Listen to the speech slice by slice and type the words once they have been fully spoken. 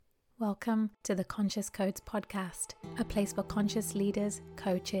Welcome to the Conscious Codes podcast, a place for conscious leaders,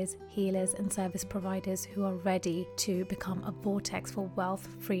 coaches, healers, and service providers who are ready to become a vortex for wealth,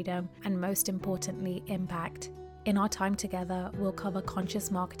 freedom, and most importantly, impact. In our time together, we'll cover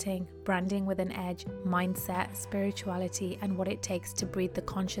conscious marketing, branding with an edge, mindset, spirituality, and what it takes to breathe the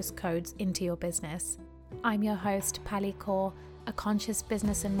conscious codes into your business. I'm your host, Pali Kaur, a conscious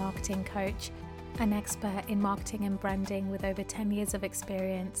business and marketing coach, an expert in marketing and branding with over 10 years of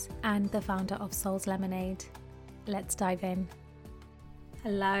experience, and the founder of Soul's Lemonade. Let's dive in.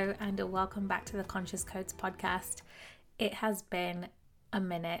 Hello, and welcome back to the Conscious Codes podcast. It has been a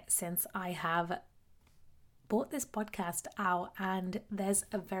minute since I have brought this podcast out, and there's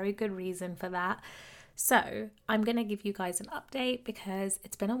a very good reason for that. So I'm going to give you guys an update because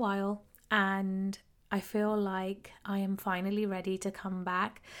it's been a while, and I feel like I am finally ready to come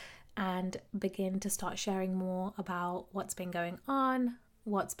back and begin to start sharing more about what's been going on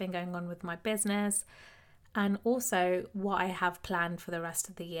with my business, and also what I have planned for the rest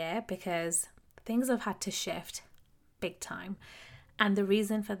of the year, because things have had to shift big time. And the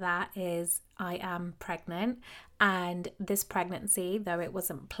reason for that is I am pregnant, and this pregnancy, though it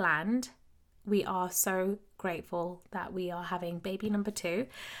wasn't planned, we are so grateful that we are having baby number 2,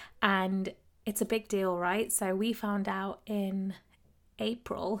 and it's a big deal, right? So we found out in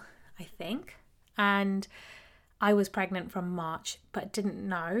April, I think, and I was pregnant from March but didn't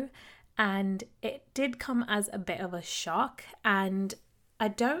know, and it did come as a bit of a shock. And I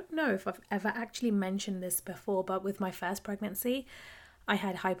don't know if I've ever actually mentioned this before, but with my first pregnancy I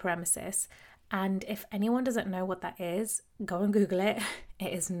had hyperemesis, and if anyone doesn't know what that is, go and Google it.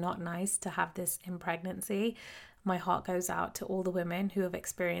 It is not nice to have this in pregnancy. My heart goes out to all the women who have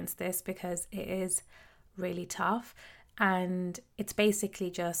experienced this, because it is really tough. And it's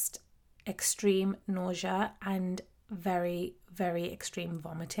basically just extreme nausea and very, very extreme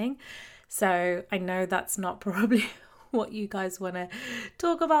vomiting. So I know that's not probably what you guys want to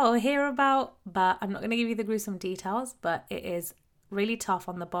talk about or hear about, but I'm not going to give you the gruesome details. But it is really tough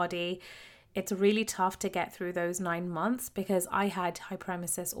on the body. It's really tough to get through those 9 months, because I had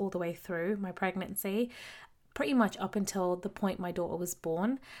hyperemesis all the way through my pregnancy, pretty much up until the point my daughter was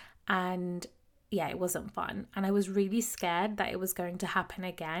born. And yeah, it wasn't fun. And I was really scared that it was going to happen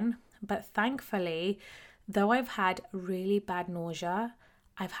again. But thankfully, though I've had really bad nausea,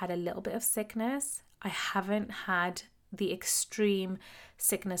 I've had a little bit of sickness. I haven't had the extreme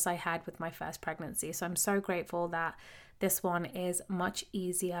sickness I had with my first pregnancy. So I'm so grateful that this one is much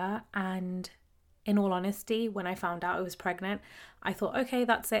easier. And in all honesty, when I found out I was pregnant, I thought, okay,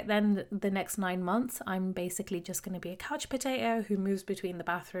 that's it. Then the next 9 months, I'm basically just going to be a couch potato who moves between the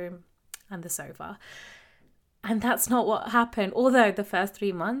bathroom and the sofa. And that's not what happened. Although the first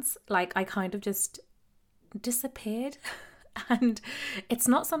 3 months, I kind of just disappeared. And it's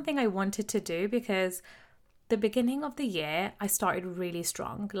not something I wanted to do, because the beginning of the year, I started really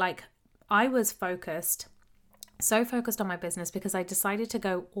strong. I was so focused on my business, because I decided to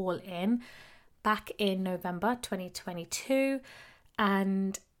go all in back in November 2022.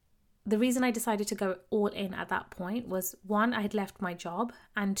 And the reason I decided to go all in at that point was, 1, I had left my job,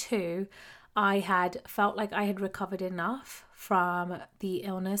 and 2, I had felt like I had recovered enough from the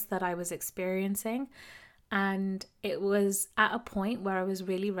illness that I was experiencing. And it was at a point where I was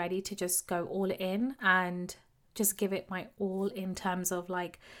really ready to just go all in and just give it my all, in terms of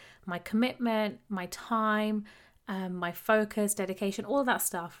my commitment, my time, my focus, dedication, all that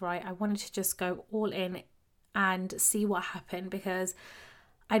stuff, right? I wanted to just go all in and see what happened, because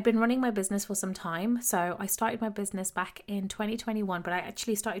I'd been running my business for some time. So I started my business back in 2021, but I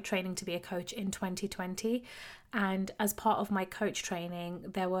actually started training to be a coach in 2020. And as part of my coach training,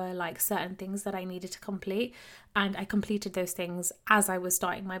 there were certain things that I needed to complete, and I completed those things as I was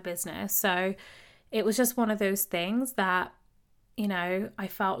starting my business. So it was just one of those things that, I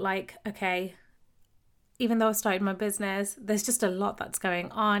felt like, okay, even though I started my business, there's just a lot that's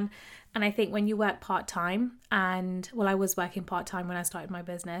going on. And I think when you work part-time, I was working part-time when I started my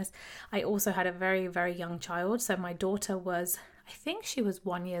business. I also had a very, very young child. So my daughter was, I think she was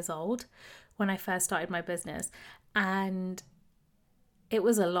 1 year old when I first started my business. And it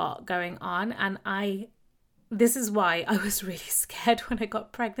was a lot going on. And this is why I was really scared when I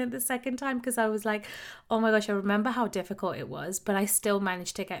got pregnant the second time, because I was like, oh my gosh, I remember how difficult it was, but I still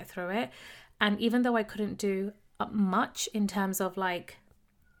managed to get through it. And even though I couldn't do much in terms of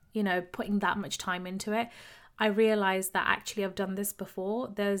putting that much time into it, I realized that actually I've done this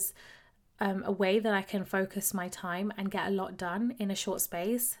before. There's a way that I can focus my time and get a lot done in a short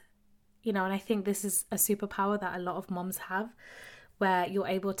space. And I think this is a superpower that a lot of moms have, where you're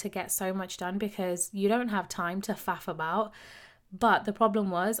able to get so much done because you don't have time to faff about. But the problem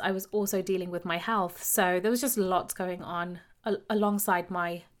was I was also dealing with my health. So there was just lots going on alongside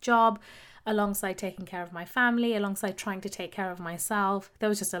my job, alongside taking care of my family, alongside trying to take care of myself. There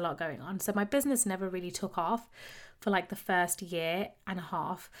was just a lot going on. So my business never really took off for like the first year and a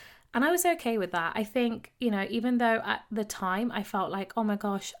half. And I was okay with that. I think, even though at the time I felt like, oh my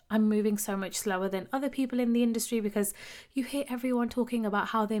gosh, I'm moving so much slower than other people in the industry, because you hear everyone talking about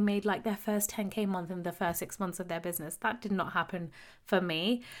how they made like their first 10K month in the first 6 months of their business. That did not happen for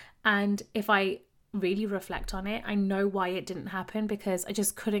me. And if I really reflect on it, I know why it didn't happen, because I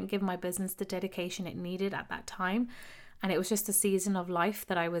just couldn't give my business the dedication it needed at that time. And it was just a season of life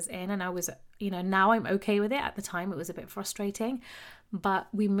that I was in, and I was, now I'm okay with it. At the time, it was a bit frustrating, but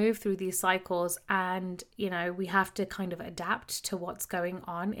we move through these cycles, and, we have to kind of adapt to what's going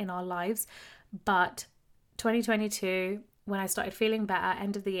on in our lives. But 2022, when I started feeling better,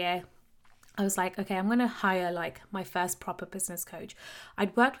 end of the year, I was like, okay, I'm going to hire like my first proper business coach.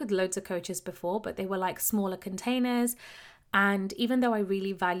 I'd worked with loads of coaches before, but they were like smaller containers. And even though I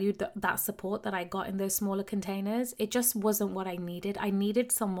really valued that support that I got in those smaller containers, it just wasn't what I needed. I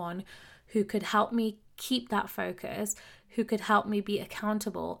needed someone who could help me keep that focus, who could help me be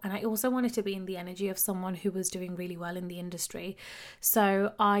accountable. And I also wanted to be in the energy of someone who was doing really well in the industry.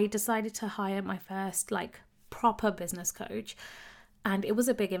 So I decided to hire my first like proper business coach. And it was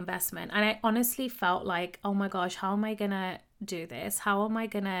a big investment. And I honestly felt like, oh my gosh, how am I going to do this? How am I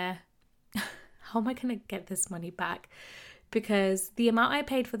going to get this money back? Because the amount I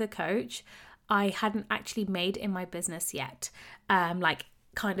paid for the coach, I hadn't actually made in my business yet. Like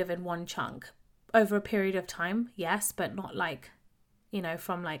kind of in one chunk over a period of time. Yes, but not like,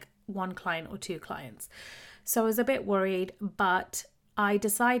 from like one client or two clients. So I was a bit worried, but I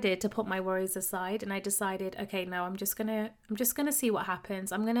decided to put my worries aside, and I decided, okay, no, I'm just gonna see what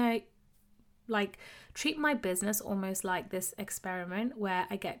happens. I'm gonna like treat my business almost like this experiment where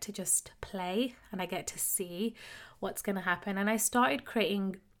I get to just play and I get to see what's gonna happen. And I started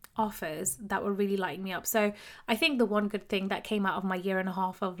creating offers that were really lighting me up. So I think the one good thing that came out of my year and a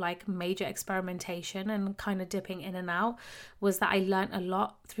half of like major experimentation and kind of dipping in and out was that I learned a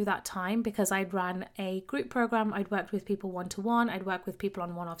lot through that time, because I'd ran a group program, I'd worked with people one-to-one, I'd worked with people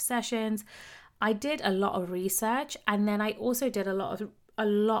on one-off sessions. I did a lot of research, and then I also did a lot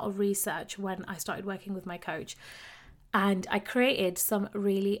of research when I started working with my coach. And I created some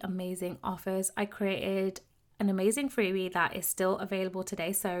really amazing offers. I created an amazing freebie that is still available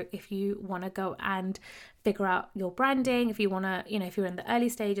today. So if you want to go and figure out your branding, if you want to, if you're in the early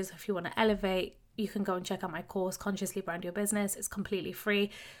stages, if you want to elevate, you can go and check out my course, Consciously Brand Your Business. It's completely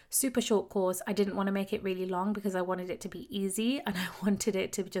free, super short course. I didn't want to make it really long because I wanted it to be easy, and I wanted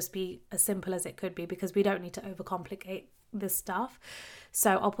it to just be as simple as it could be, because we don't need to overcomplicate this stuff.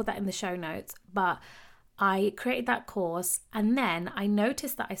 So I'll put that in the show notes. But I created that course, and then I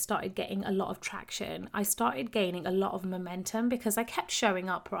noticed that I started getting a lot of traction. I started gaining a lot of momentum because I kept showing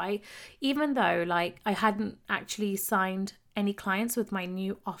up, right? Even though like I hadn't actually signed any clients with my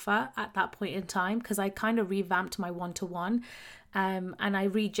new offer at that point in time, because I kind of revamped my one-to-one and I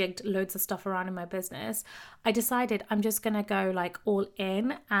rejigged loads of stuff around in my business. I decided I'm just going to go like all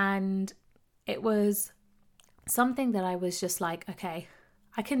in, and it was something that I was just like, okay,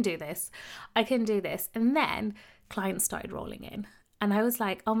 I can do this. And then clients started rolling in. And I was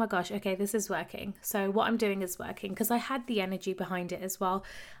like, oh my gosh, okay, this is working. So what I'm doing is working, because I had the energy behind it as well.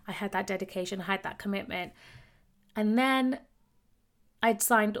 I had that dedication, I had that commitment. And then I'd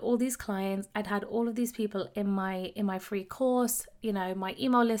signed all these clients. I'd had all of these people in my free course. My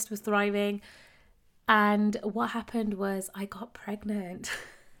email list was thriving. And what happened was I got pregnant.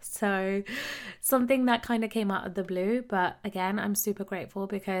 So something that kind of came out of the blue. But again, I'm super grateful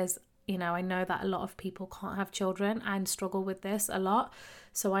because, I know that a lot of people can't have children and struggle with this a lot.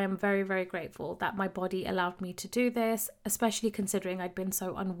 So I am very, very grateful that my body allowed me to do this, especially considering I'd been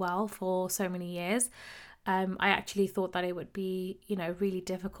so unwell for so many years. I actually thought that it would be, really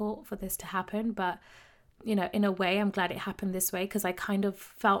difficult for this to happen. But, in a way, I'm glad it happened this way, because I kind of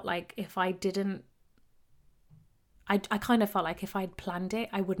felt like if I didn't, I kind of felt like if I'd planned it,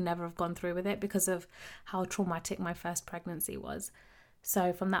 I would never have gone through with it because of how traumatic my first pregnancy was.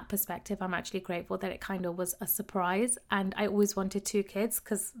 So from that perspective, I'm actually grateful that it kind of was a surprise. And I always wanted 2 kids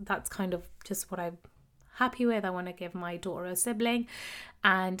because that's kind of just what I'm happy with. I want to give my daughter a sibling,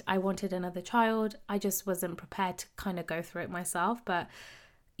 and I wanted another child. I just wasn't prepared to kind of go through it myself. But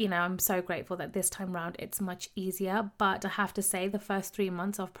I'm so grateful that this time around it's much easier. But I have to say the first 3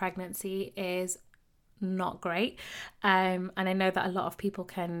 months of pregnancy is not great. And I know that a lot of people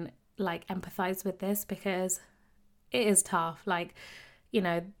can like empathize with this because it is tough. Like,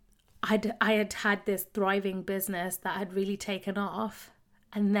 I had this thriving business that had really taken off,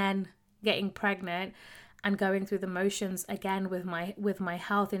 and then getting pregnant and going through the motions again with my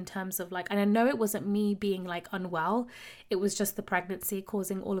health, in terms of like, and I know it wasn't me being like unwell, it was just the pregnancy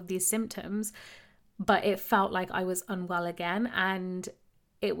causing all of these symptoms, but it felt like I was unwell again. And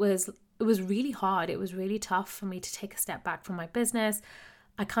it was really hard. It was really tough for me to take a step back from my business.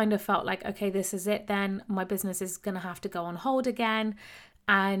 I kind of felt like, okay, this is it then. My business is going to have to go on hold again.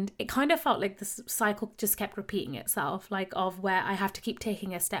 And it kind of felt like this cycle just kept repeating itself, like of where I have to keep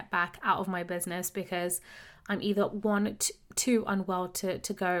taking a step back out of my business because I'm either too unwell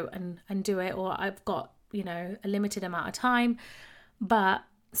to go and do it, or I've got, a limited amount of time. But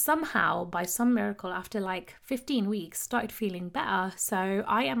somehow, by some miracle, after like 15 weeks, started feeling better. So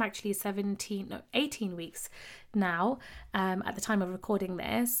I am actually 18 weeks now at the time of recording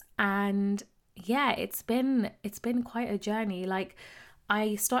this. And yeah, it's been quite a journey. Like,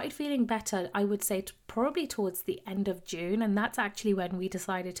 I started feeling better, I would say probably towards the end of June. And that's actually when we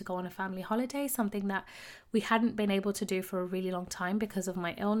decided to go on a family holiday, something that we hadn't been able to do for a really long time because of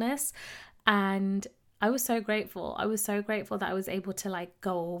my illness. And I was so grateful. I was so grateful that I was able to like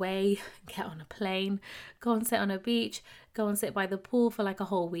go away, get on a plane, go and sit on a beach, go and sit by the pool for like a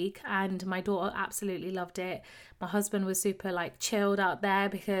whole week. And my daughter absolutely loved it. My husband was super like chilled out there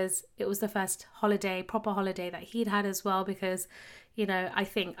because it was the first proper holiday that he'd had as well, because I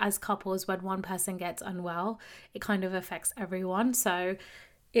think as couples, when one person gets unwell, it kind of affects everyone. So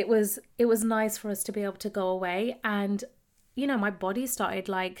it was nice for us to be able to go away. And my body started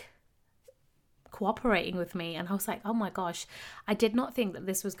like cooperating with me, and I was like, oh my gosh, I did not think that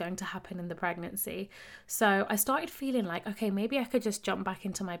this was going to happen in the pregnancy. So I started feeling like, okay, maybe I could just jump back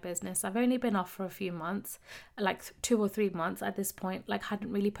into my business. I've only been off for a few months, like 2 or 3 months at this point. Like,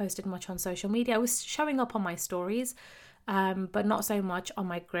 hadn't really posted much on social media. I was showing up on my stories, but not so much on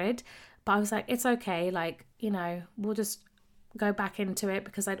my grid. But I was like, it's okay, like, we'll just go back into it,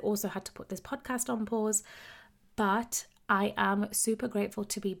 because I'd also had to put this podcast on pause. But I am super grateful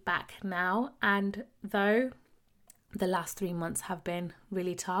to be back now. And though the last 3 months have been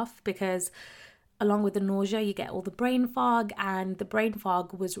really tough, because along with the nausea, you get all the brain fog, and the brain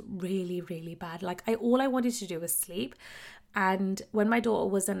fog was really, really bad. Like, all I wanted to do was sleep. And when my daughter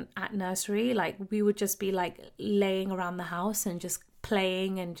wasn't at nursery, like, we would just be like laying around the house and just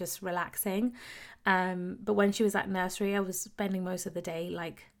playing and just relaxing. But when she was at nursery, I was spending most of the day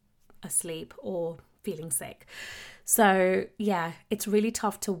like asleep or feeling sick. So yeah, it's really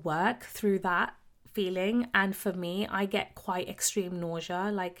tough to work through that feeling. And for me, I get quite extreme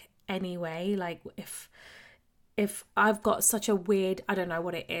nausea, like anyway, like if I've got such a weird, I don't know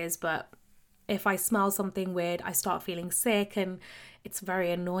what it is, but if I smell something weird, I start feeling sick, and it's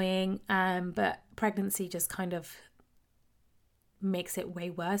very annoying. But pregnancy just kind of makes it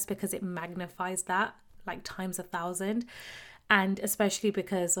way worse, because it magnifies that like times 1,000. And especially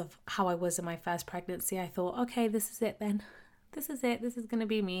because of how I was in my first pregnancy, I thought, okay, this is it then. This is it. This is going to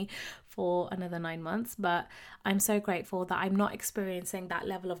be me for another 9 months. But I'm so grateful that I'm not experiencing that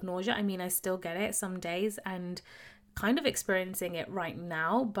level of nausea. I mean, I still get it some days, and kind of experiencing it right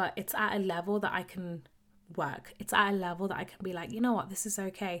now, but it's at a level that I can work. It's at a level that I can be like, you know what, this is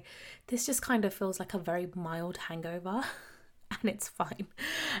okay. This just kind of feels like a very mild hangover. And it's fine.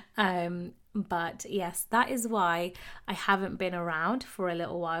 But yes, that is why I haven't been around for a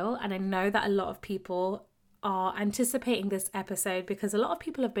little while. And I know that a lot of people are anticipating this episode, because a lot of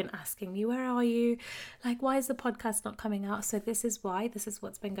people have been asking me, where are you? Like, why is the podcast not coming out? So this is why. This is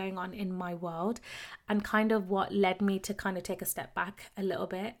what's been going on in my world, and kind of what led me to kind of take a step back a little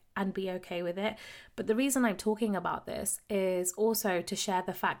bit and be okay with it. But the reason I'm talking about this is also to share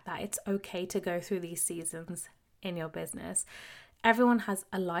the fact that it's okay to go through these seasons in your business. Everyone has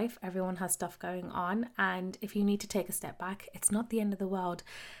a life, everyone has stuff going on, and if you need to take a step back, it's not the end of the world.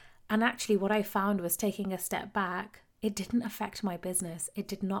 And actually what I found was, taking a step back, it didn't affect my business. It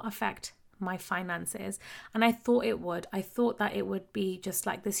did not affect my finances. And I thought it would. I thought that it would be just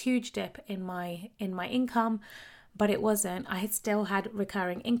like this huge dip in my income, but it wasn't. I had still had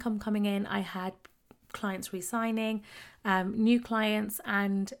recurring income coming in. I had clients re-signing, new clients,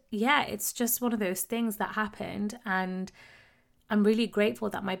 and yeah, it's just one of those things that happened. And I'm really grateful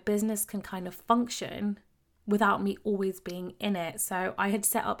that my business can kind of function without me always being in it. So I had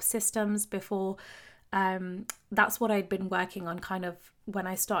set up systems before. That's what I'd been working on kind of when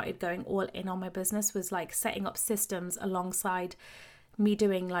I started going all in on my business, was like setting up systems alongside me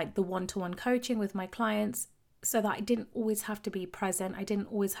doing like the one-to-one coaching with my clients, so that I didn't always have to be present. I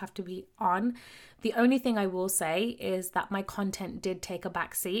didn't always have to be on. The only thing I will say is that my content did take a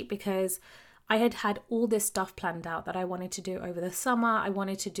back seat, because I had all this stuff planned out that I wanted to do over the summer. I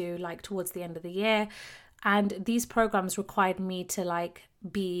wanted to do like towards the end of the year. And these programs required me to like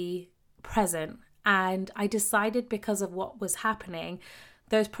be present. And I decided, because of what was happening,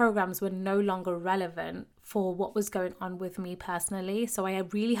 those programs were no longer relevant for what was going on with me personally. So I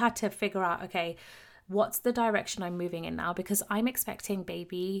really had to figure out, okay, what's the direction I'm moving in now? Because I'm expecting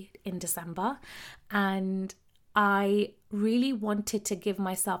baby in December, and I really wanted to give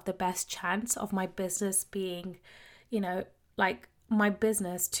myself the best chance of my business being, like my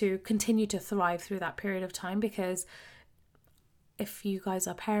business to continue to thrive through that period of time. Because if you guys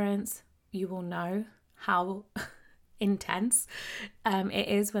are parents, you will know how intense it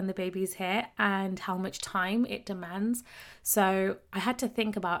is when the baby's here and how much time it demands. So I had to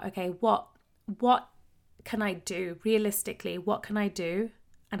think about, okay, what can I do realistically? What can I do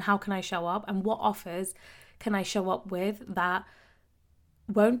and how can I show up, and what offers can I show up with that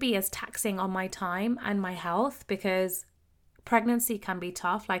won't be as taxing on my time and my health? Because pregnancy can be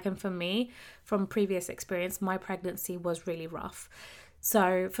tough. And for me, from previous experience, my pregnancy was really rough.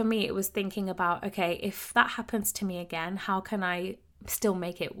 So for me, it was thinking about, okay, if that happens to me again, how can I still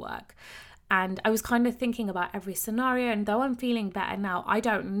make it work? And I was kind of thinking about every scenario. And though I'm feeling better now, I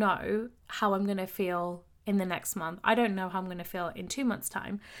don't know how I'm going to feel in the next month. I don't know how I'm going to feel in 2 months'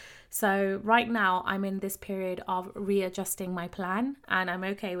 time. So right now I'm in this period of readjusting my plan, and I'm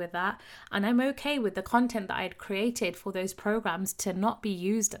okay with that. And I'm okay with the content that I had created for those programs to not be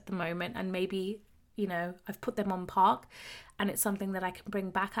used at the moment. And maybe, I've put them on park and it's something that I can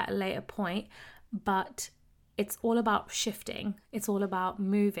bring back at a later point. But it's all about shifting. It's all about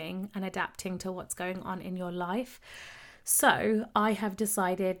moving and adapting to what's going on in your life. So I have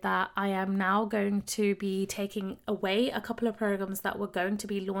decided that I am now going to be taking away a couple of programs that were going to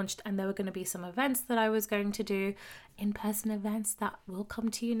be launched, and there were going to be some events that I was going to do, in-person events that will come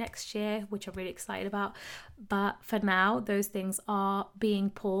to you next year, which I'm really excited about. But for now, those things are being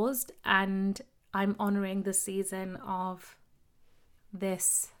paused, and I'm honoring the season of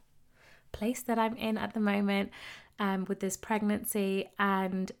this place that I'm in at the moment. With this pregnancy,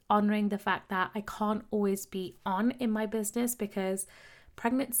 and honoring the fact that I can't always be on in my business, because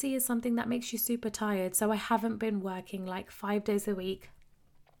pregnancy is something that makes you super tired. So I haven't been working like 5 days a week.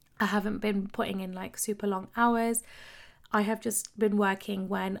 I haven't been putting in like super long hours. I have just been working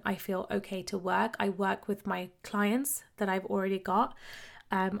when I feel okay to work. I work with my clients that I've already got,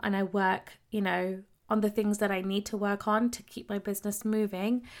 and I work, on the things that I need to work on to keep my business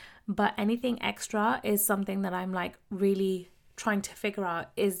moving. But anything extra is something that I'm like really trying to figure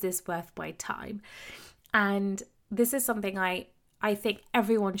out, is this worth my time? And this is something I think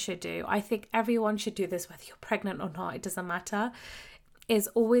everyone should do. I think everyone should do this, whether you're pregnant or not, it doesn't matter. Is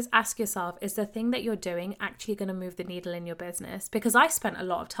always ask yourself, is the thing that you're doing actually going to move the needle in your business? Because I spent a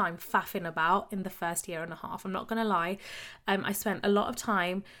lot of time faffing about in the first year and a half. I'm not going to lie. I spent a lot of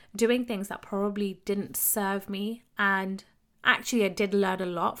time doing things that probably didn't serve me. And actually, I did learn a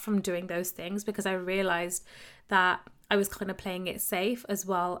lot from doing those things, because I realized that I was kind of playing it safe, as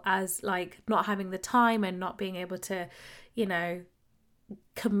well as like not having the time and not being able to,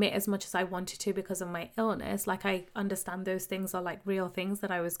 commit as much as I wanted to because of my illness. Like, I understand those things are like real things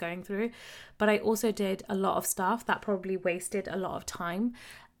that I was going through, but I also did a lot of stuff that probably wasted a lot of time.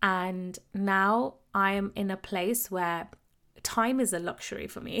 And now I am in a place where time is a luxury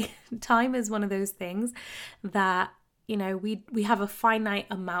for me. Time is one of those things that, we have a finite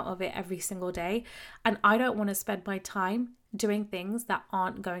amount of it every single day. And I don't want to spend my time doing things that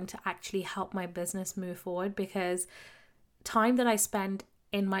aren't going to actually help my business move forward, because time that I spend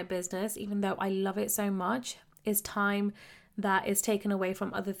in my business, even though I love it so much, is time that is taken away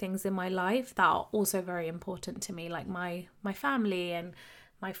from other things in my life that are also very important to me, like my family and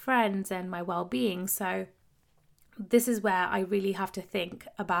my friends and my well-being. So this is where I really have to think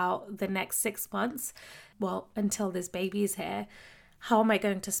about the next 6 months, until this baby is here. How am I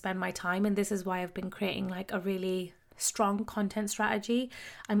going to spend my time? And this is why I've been creating like a really strong content strategy.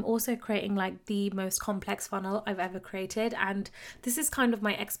 I'm also creating like the most complex funnel I've ever created, and this is kind of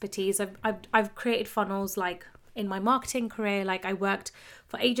my expertise. I've created funnels like in my marketing career. Like, I worked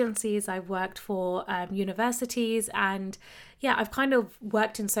for agencies, I've worked for universities, and I've kind of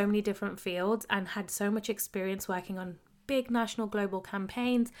worked in so many different fields and had so much experience working on big national global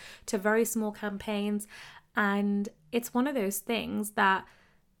campaigns to very small campaigns. And it's one of those things that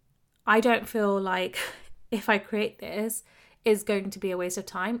I don't feel like if I create this is going to be a waste of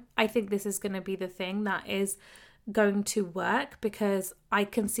time. I think this is going to be the thing that is going to work, because I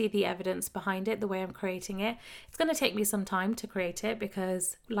can see the evidence behind it, the way I'm creating it. It's going to take me some time to create it,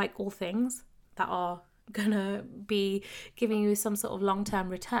 because like all things that are going to be giving you some sort of long-term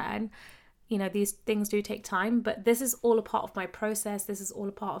return, these things do take time, but this is all a part of my process. This is all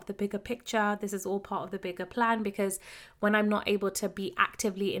a part of the bigger picture. This is all part of the bigger plan, because when I'm not able to be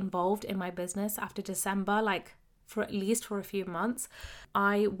actively involved in my business after December, like for at least for a few months,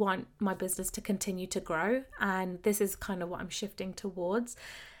 I want my business to continue to grow. And this is kind of what I'm shifting towards.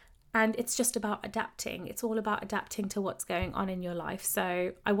 And it's just about adapting. It's all about adapting to what's going on in your life.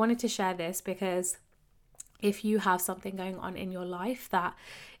 So I wanted to share this because if you have something going on in your life that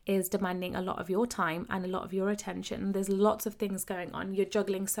is demanding a lot of your time and a lot of your attention, there's lots of things going on, you're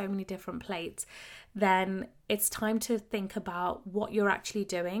juggling so many different plates, then it's time to think about what you're actually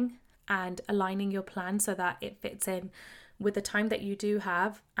doing and aligning your plan so that it fits in with the time that you do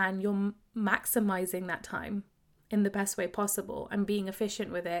have, and you're maximizing that time in the best way possible and being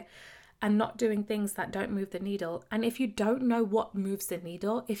efficient with it, and not doing things that don't move the needle. And if you don't know what moves the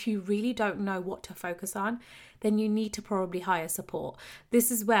needle, if you really don't know what to focus on, then you need to probably hire support.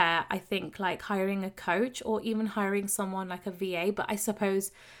 This is where I think like hiring a coach, or even hiring someone like a VA, but I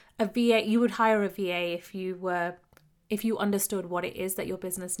suppose a VA, you would hire a VA if you understood what it is that your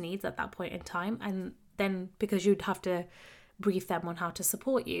business needs at that point in time, and then because you'd have to brief them on how to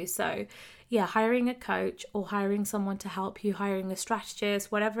support you. So yeah, hiring a coach or hiring someone to help you, hiring a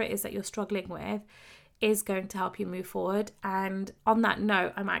strategist, whatever it is that you're struggling with, is going to help you move forward. And on that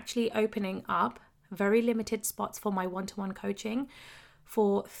note, I'm actually opening up very limited spots for my one-to-one coaching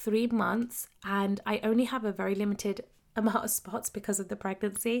for 3 months, and I only have a very limited amount of spots because of the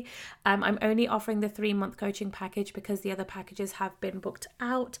pregnancy. I'm only offering the 3-month coaching package because the other packages have been booked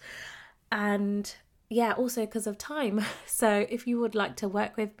out, and yeah, also because of time. So if you would like to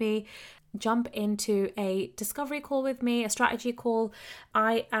work with me, jump into a discovery call with me, a strategy call.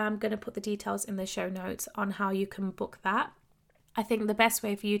 I am going to put the details in the show notes on how you can book that. I think the best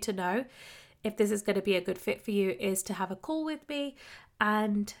way for you to know if this is going to be a good fit for you is to have a call with me.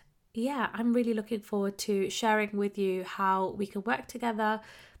 And yeah, I'm really looking forward to sharing with you how we can work together.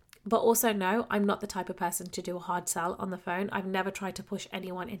 But also no, I'm not the type of person to do a hard sell on the phone. I've never tried to push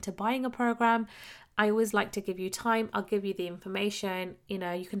anyone into buying a program. I always like to give you time. I'll give you the information.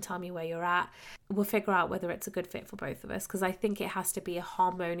 You can tell me where you're at. We'll figure out whether it's a good fit for both of us, because I think it has to be a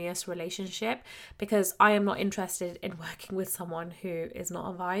harmonious relationship, because I am not interested in working with someone who is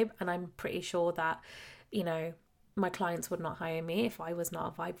not a vibe. And I'm pretty sure that, my clients would not hire me if I was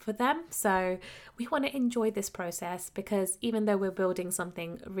not a vibe for them. So we want to enjoy this process, because even though we're building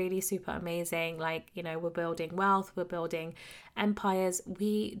something really super amazing, like, we're building wealth, we're building empires,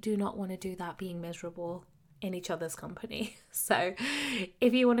 we do not want to do that being miserable in each other's company. So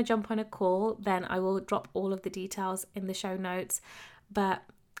if you want to jump on a call, then I will drop all of the details in the show notes. But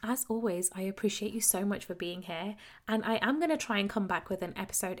as always, I appreciate you so much for being here, and I am going to try and come back with an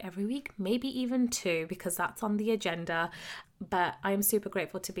episode every week, maybe even 2, because that's on the agenda. But I am super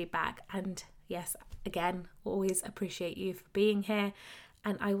grateful to be back, and yes, again, always appreciate you for being here,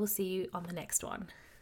 and I will see you on the next one.